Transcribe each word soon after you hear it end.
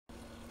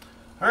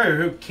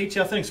Alright,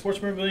 KTAuthentics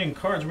Sports Memorabilia and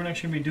Cards. We're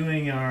actually going to be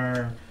doing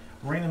our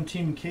random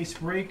team case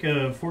break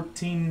of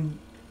 14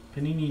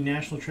 Panini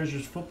National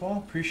Treasures football.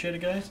 Appreciate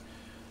it, guys.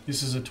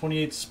 This is a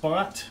 28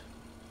 spot.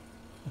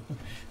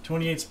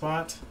 28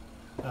 spot.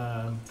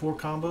 4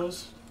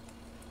 combos.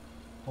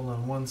 Hold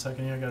on one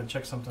second here. I got to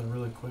check something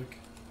really quick.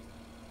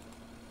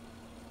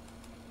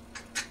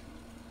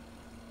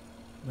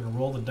 I'm going to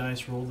roll the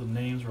dice, roll the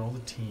names, roll the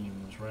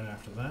teams right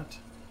after that.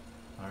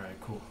 Alright,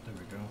 cool. There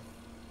we go.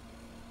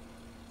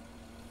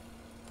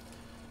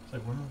 It's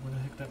like, where the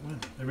heck that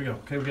went? There we go.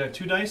 Okay, we got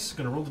 2 dice.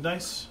 Gonna roll the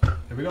dice.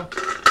 Here we go.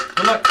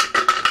 Good luck.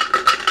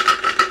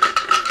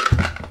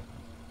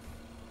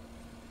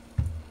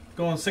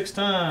 Going 6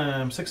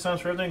 times. 6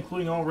 times for everything,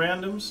 including all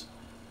randoms.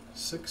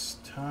 6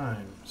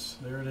 times.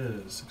 There it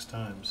is. 6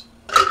 times.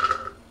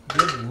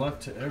 Good luck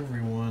to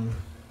everyone.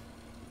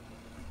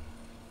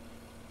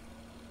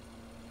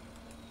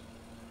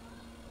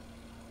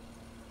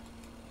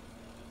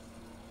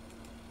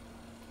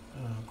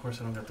 Of course,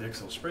 I don't got the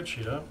Excel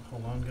spreadsheet up.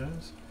 Hold on,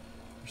 guys.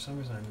 For some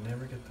reason, I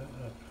never get that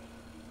up.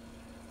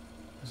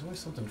 There's always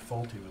something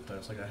faulty with that.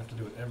 It's like I have to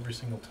do it every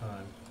single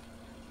time.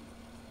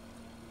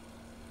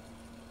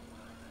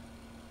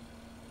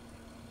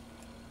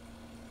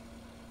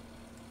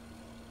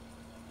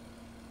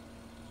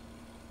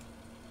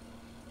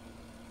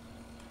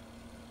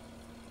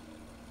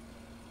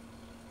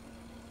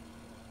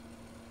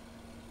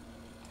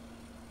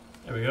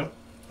 There we go.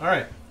 All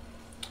right.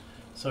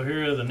 So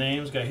here are the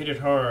names. Got Hit It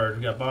Hard.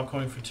 We got Bob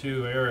Coin for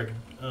 2. Eric,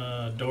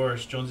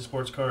 Doris, Jonesy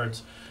Sports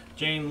Cards.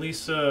 Jane,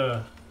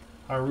 Lisa,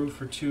 Haru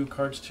for 2.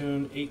 Cards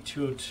Tune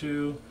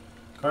 8202.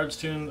 Cards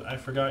Tune. I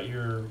forgot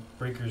your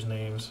breaker's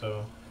name,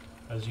 so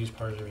I just used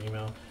part of your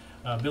email.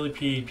 Billy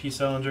P, P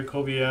Salinger,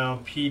 Kobe Al,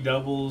 P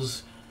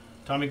Doubles,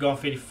 Tommy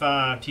Golf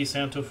 85, T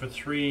Santo for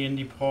 3.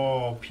 Indy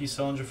Paul, P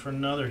Salinger for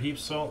another. Heap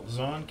Salt,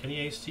 Zon,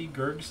 Kenny AST,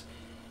 Gergs,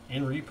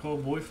 and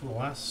Repo Boy for the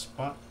last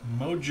spot.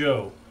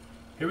 Mojo.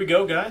 Here we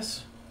go,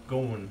 guys.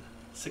 Going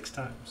 6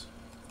 times.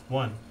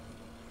 1.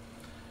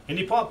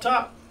 Indy Paul up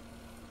top.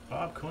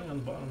 Bob Coin on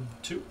the bottom.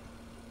 2.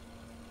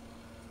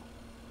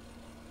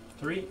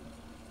 3.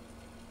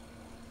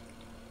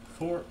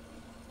 4.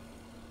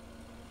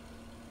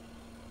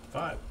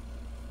 5.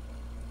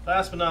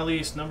 Last but not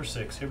least, number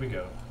 6. Here we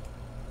go.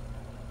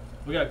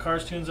 We got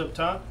Cars Tunes up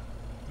top.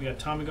 We got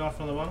Tommy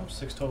Golf on the bottom.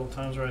 6 total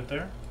times right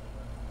there.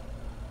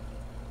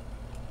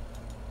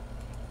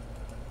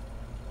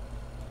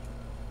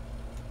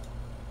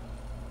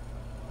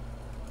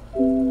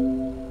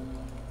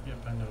 Yep,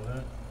 I know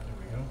that. There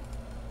we go.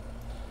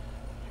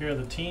 Here are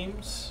the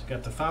teams.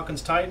 Got the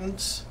Falcons,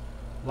 Titans,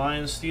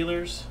 Lions,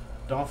 Steelers,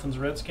 Dolphins,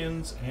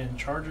 Redskins, and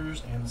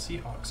Chargers and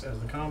Seahawks as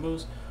the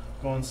combos.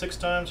 Going 6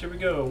 times. Here we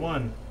go.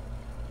 1.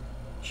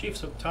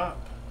 Chiefs up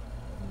top.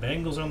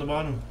 Bengals on the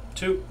bottom.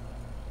 2.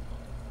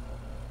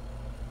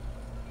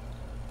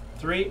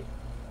 3.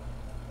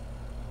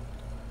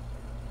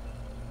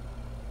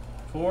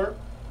 4.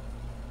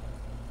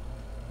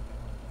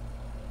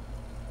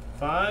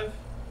 5.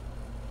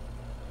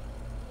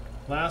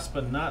 Last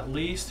but not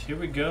least, here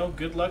we go.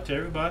 Good luck to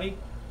everybody.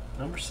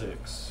 Number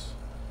 6.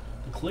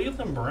 The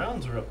Cleveland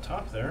Browns are up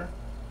top there.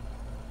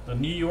 The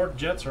New York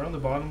Jets are on the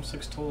bottom.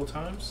 6 total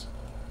times.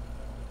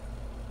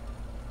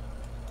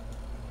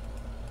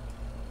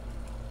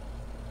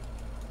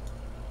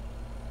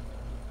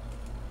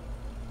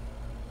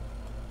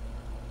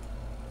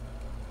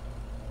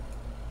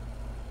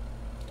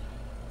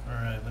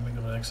 Alright, let me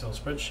go to the Excel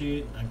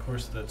spreadsheet. And of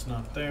course that's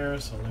not there,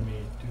 so let me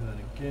do that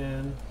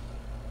again.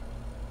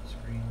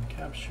 Screen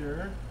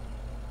capture.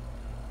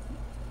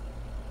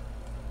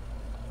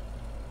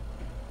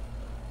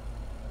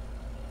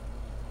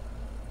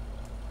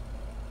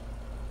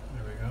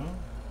 There we go.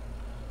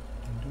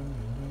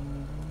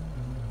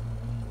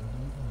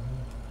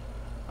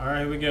 Alright,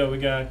 here we go. We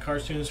got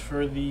cartoons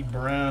for the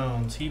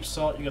Browns. Heap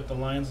Salt, you got the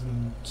Lions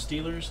and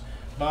Steelers.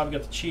 Bob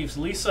got the Chiefs.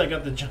 Lisa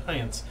got the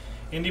Giants.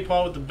 Indy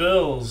Paul with the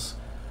Bills.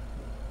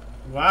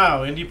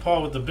 Wow, Indy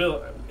Paul with the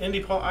Bill.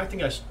 Indy Paul, I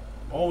think I should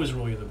always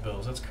roll you the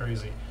Bills. That's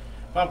crazy.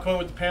 Bob Coin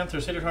with the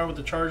Panthers. Hit It Hard with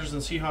the Chargers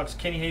and Seahawks.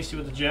 Kenny Hasty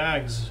with the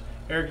Jags.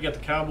 Eric, you got the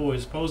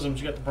Cowboys. Posums,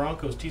 you got the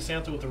Broncos. T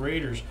Santo with the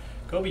Raiders.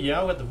 Kobe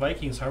Yao with the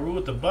Vikings. Haru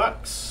with the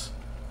Bucks.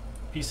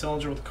 P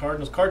Salinger with the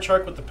Cardinals. Card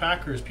Shark with the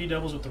Packers. P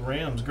Doubles with the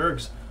Rams.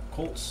 Gergs,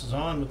 Colts.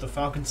 Zon with the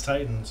Falcons,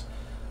 Titans.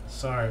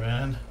 Sorry,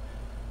 man.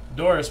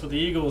 Doris with the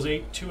Eagles.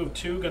 8-2 of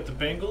 2. Got the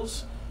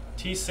Bengals.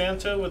 T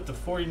Santo with the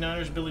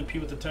 49ers. Billy P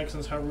with the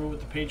Texans. Haru with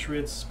the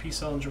Patriots. P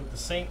Salinger with the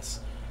Saints.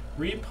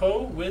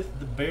 Repo with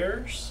the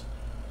Bears.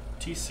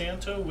 T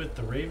Santo with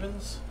the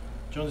Ravens.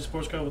 Jonesy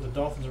Sports Card with the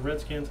Dolphins and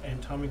Redskins.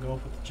 And Tommy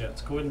Golf with the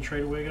Jets. Go ahead and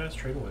trade away, guys.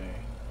 Trade away.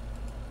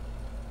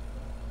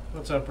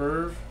 What's up,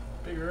 Irv?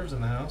 Big Irv's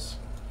in the house.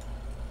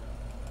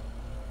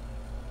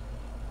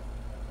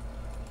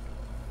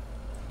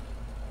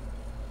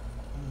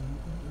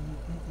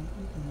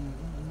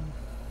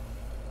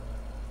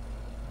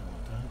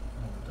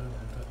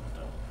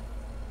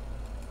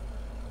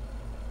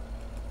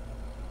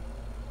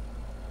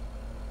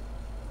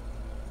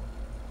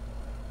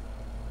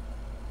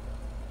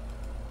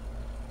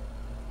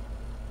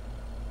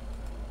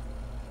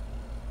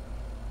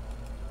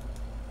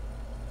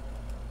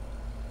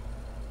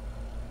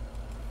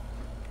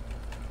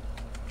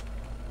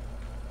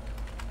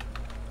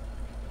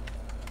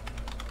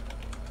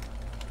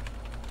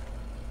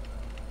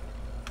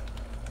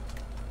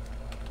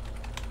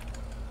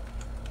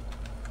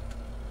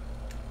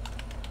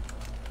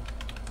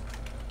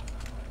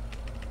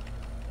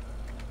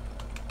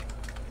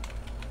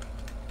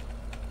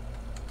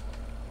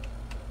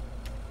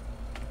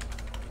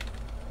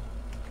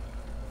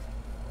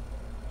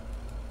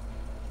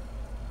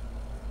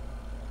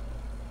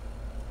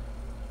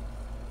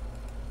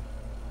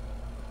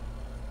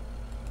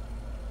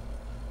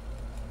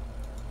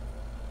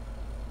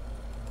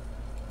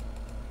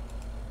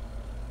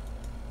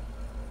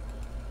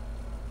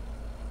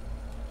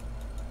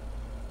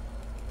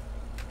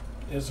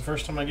 is the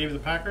first time I gave you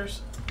the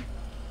Packers.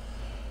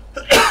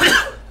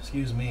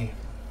 Excuse me.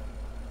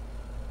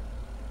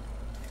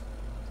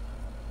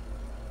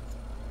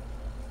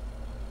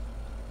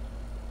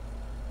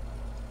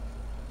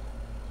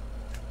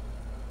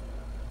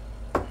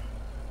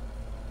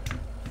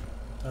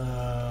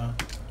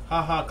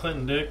 Haha,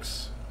 Clinton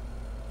Dix,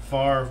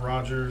 Favre,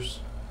 Rodgers.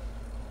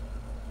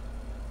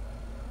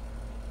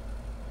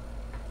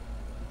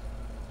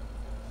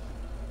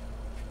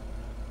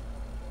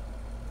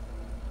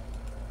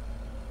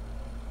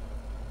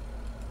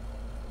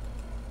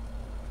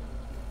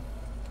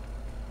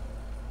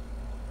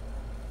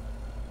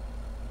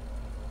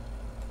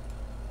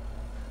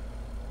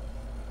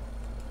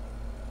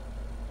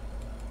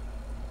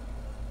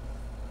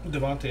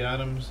 Devontae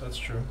Adams, that's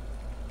true.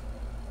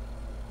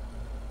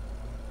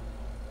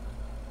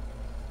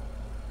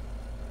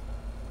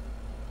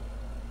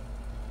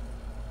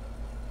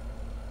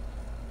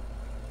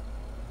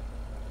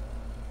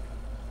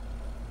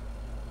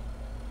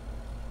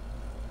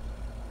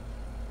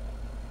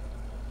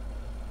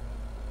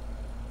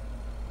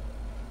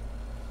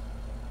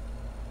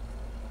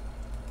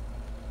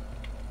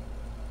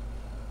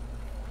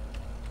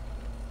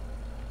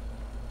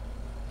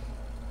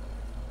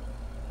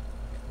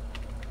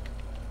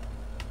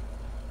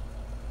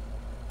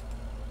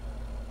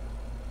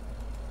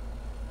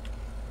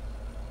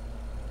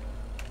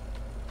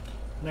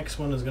 Next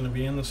one is going to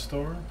be in the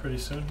store pretty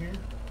soon here.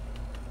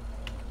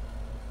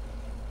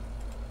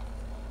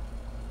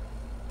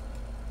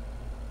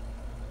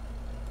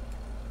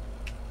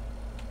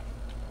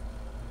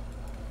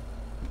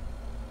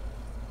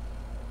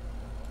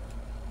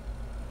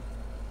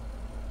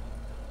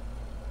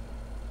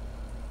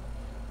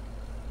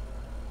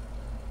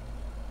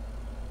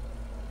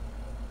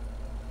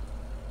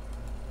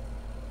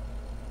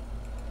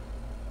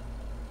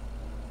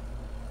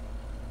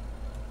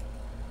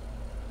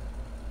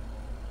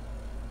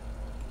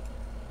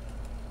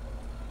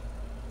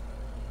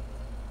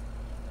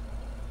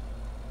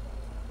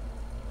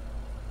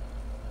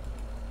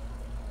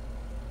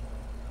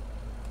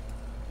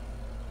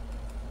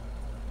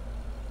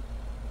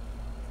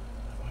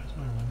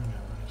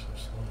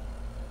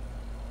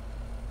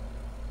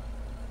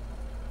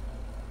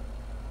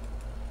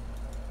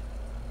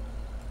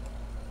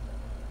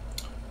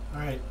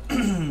 Alright,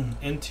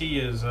 NT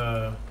is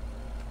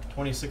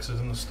 26 is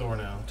in the store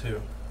now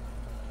too.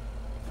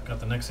 Got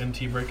the next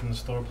NT break in the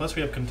store. Plus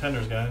we have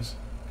Contenders, guys.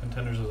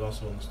 Contenders is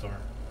also in the store.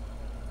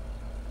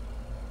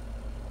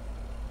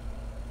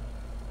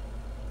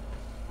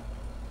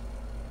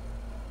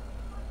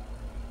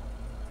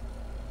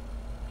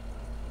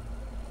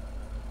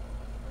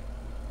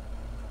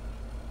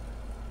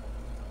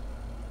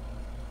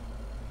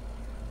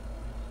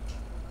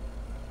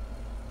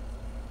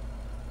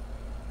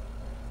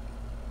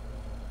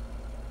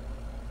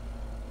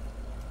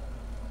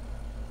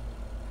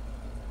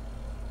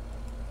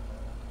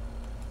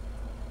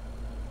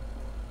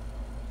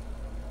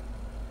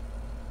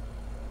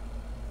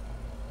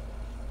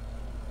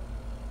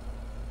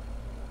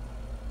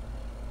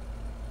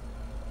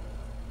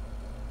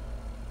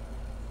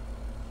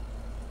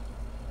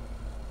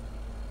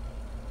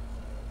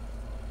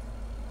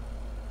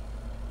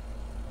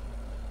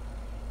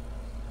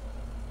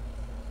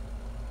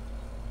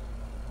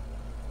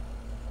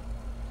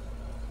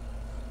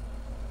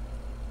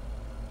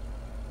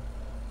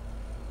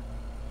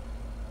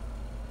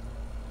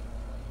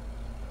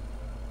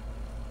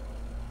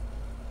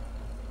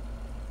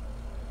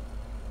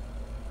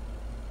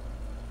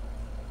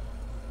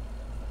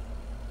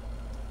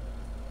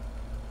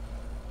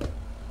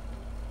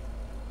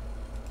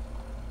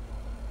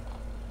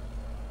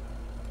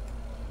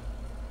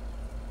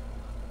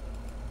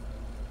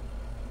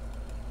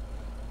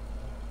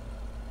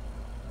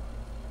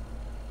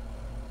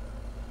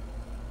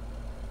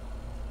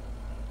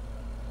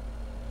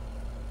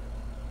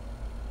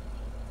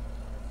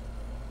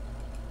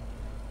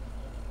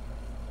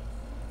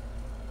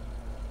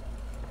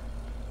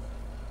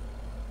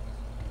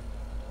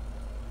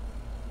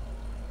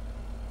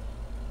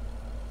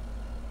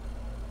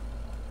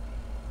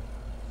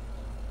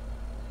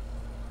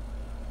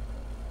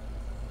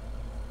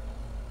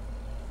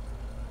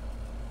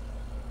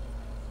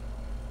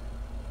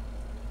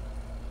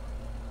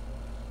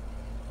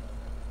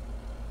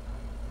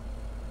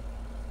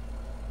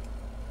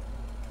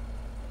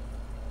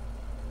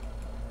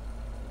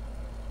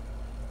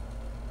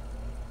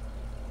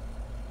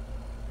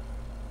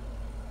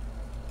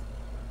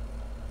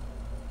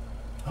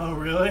 Oh,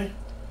 really?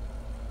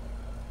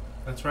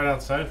 That's right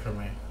outside from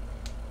me.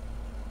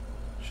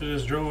 Should've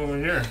just drove over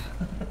here.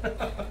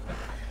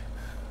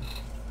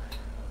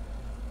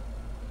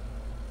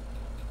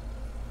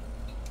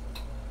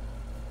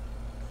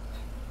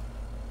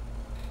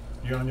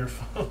 You're on your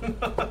phone?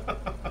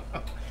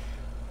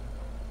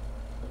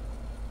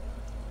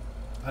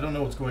 I don't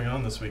know what's going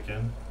on this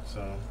weekend,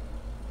 so...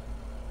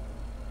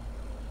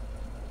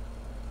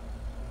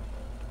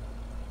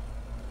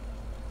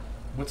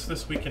 What's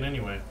this weekend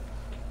anyway?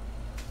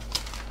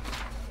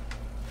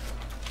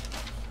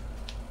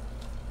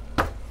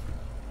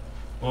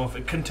 Well, if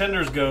it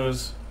Contenders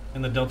goes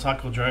in the Del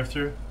Taco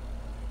drive-thru.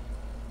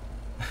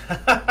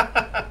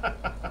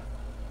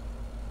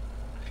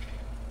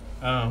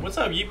 What's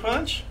up, Yeet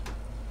Punch?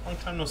 Long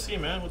time no see,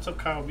 man. What's up,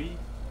 Kyle B?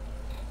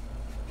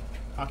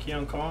 Hockey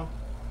on call.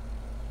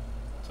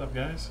 What's up,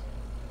 guys?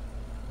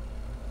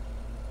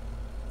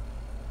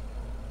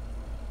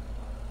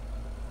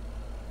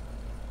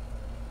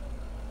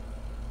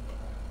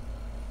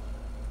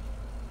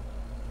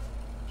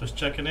 Just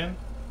checking in.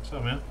 What's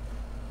up, man?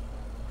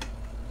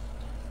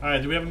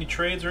 Alright, do we have any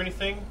trades or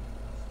anything?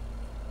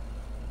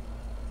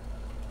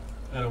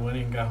 Had a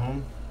winning and got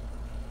home.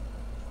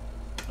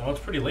 Oh, it's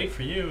pretty late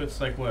for you. It's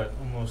like, what,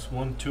 almost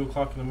 1, 2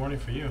 o'clock in the morning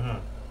for you, huh?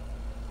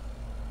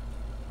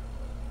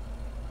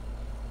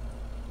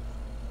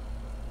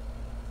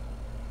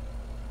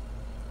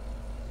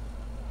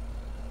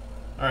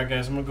 Alright,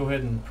 guys, I'm going to go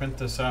ahead and print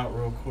this out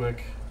real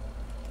quick.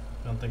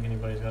 I don't think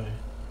anybody's got any.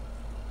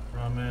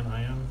 Raw man,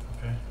 I am?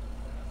 Okay.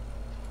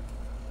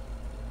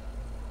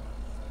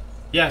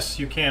 Yes,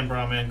 you can,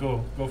 bro, man.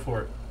 Go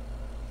for it.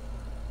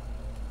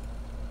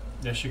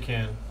 Yes, you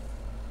can.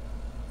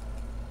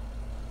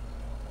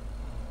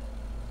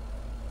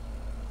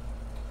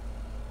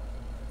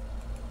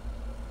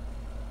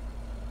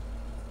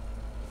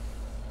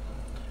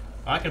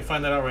 I can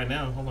find that out right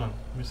now. Hold on.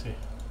 Let me see.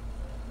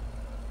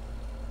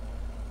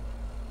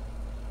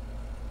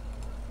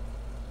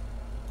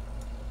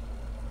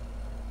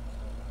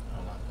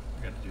 Hold on.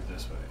 I got to do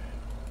this way.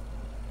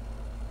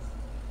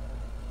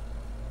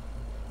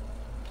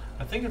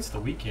 I think it's the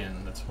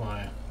weekend. That's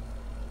why.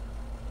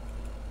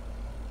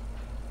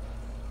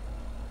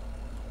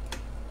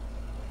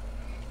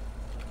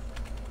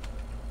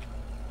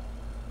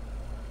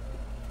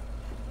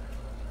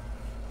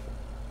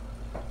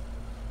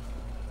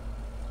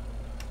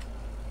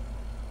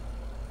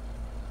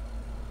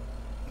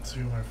 Let's see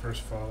who my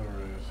first follower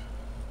is.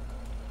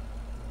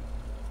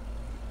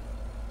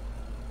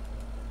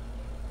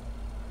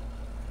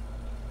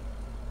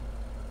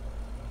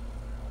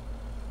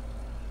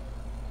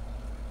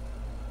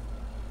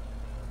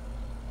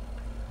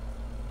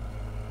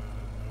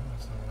 No,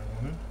 that's not what I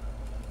wanted.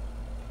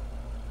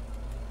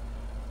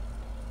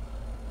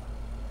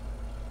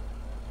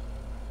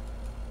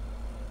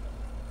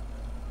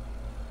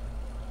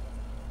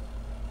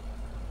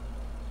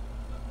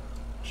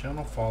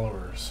 Channel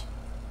followers.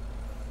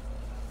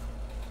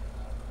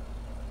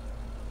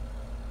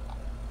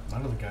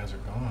 None of the guys are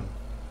gone.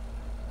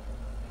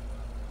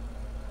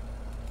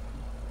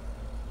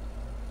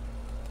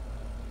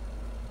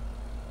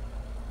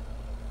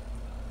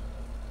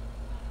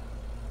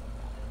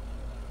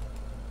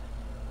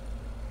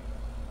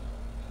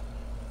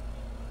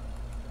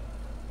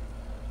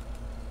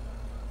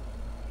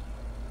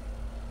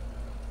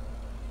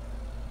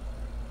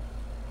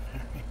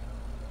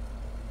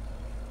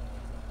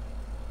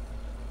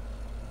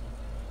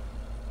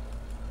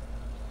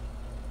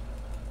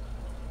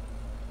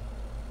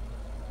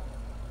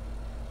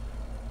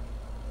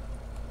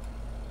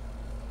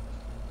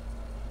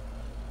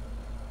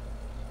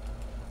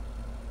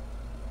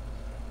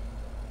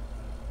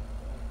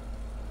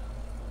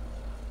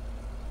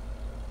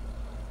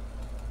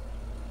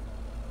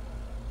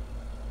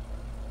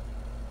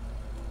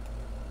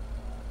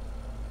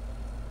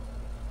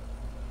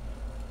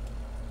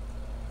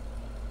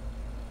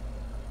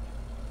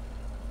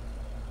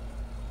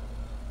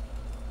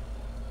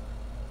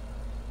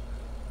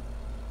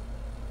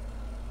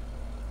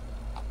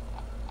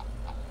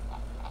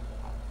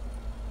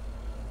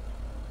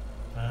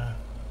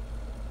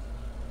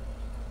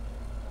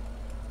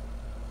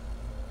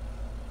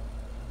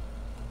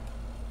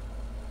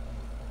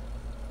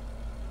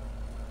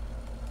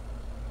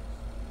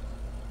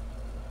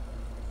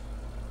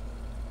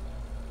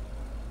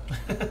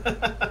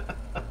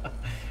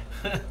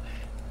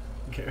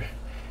 Okay.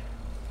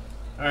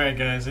 Alright,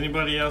 guys.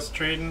 Anybody else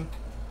trading?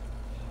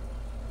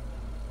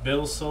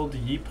 Bill sold to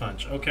Yeet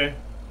Punch. Okay.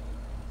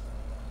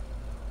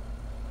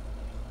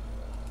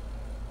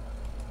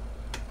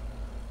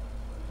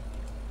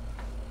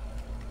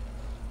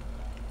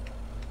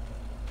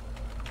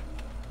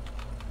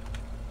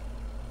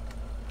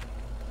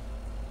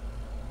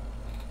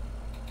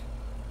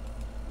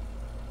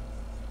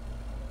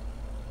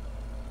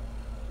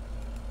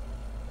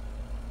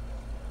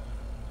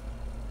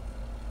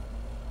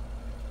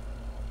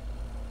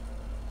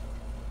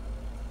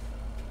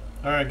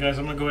 Alright, guys,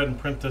 I'm going to go ahead and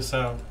print this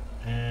out,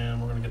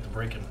 and we're going to get to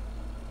breaking.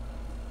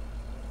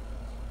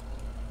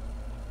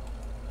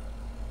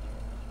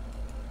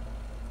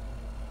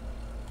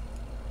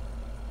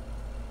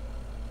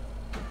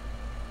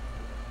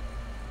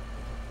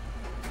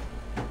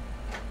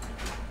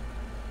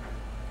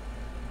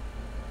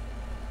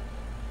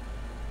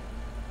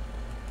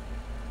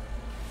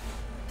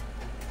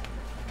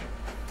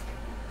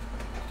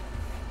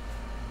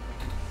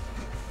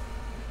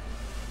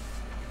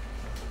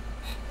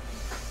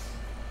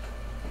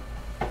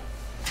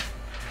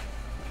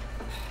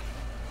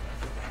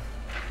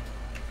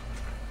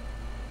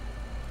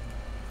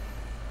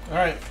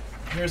 Alright,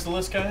 here's the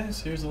list,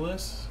 guys. Here's the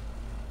list.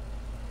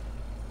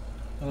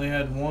 Only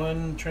had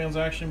one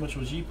transaction, which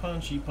was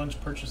E-Punch.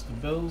 E-Punch purchased the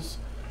Bills.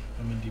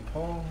 I'm in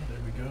DePaul. There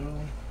we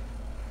go.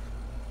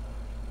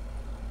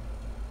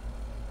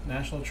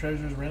 National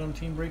Treasures random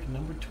team break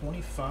number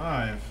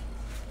 25.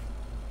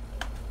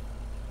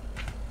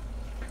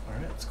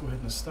 Alright, let's go ahead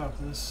and stop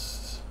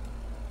this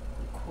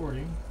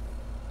recording.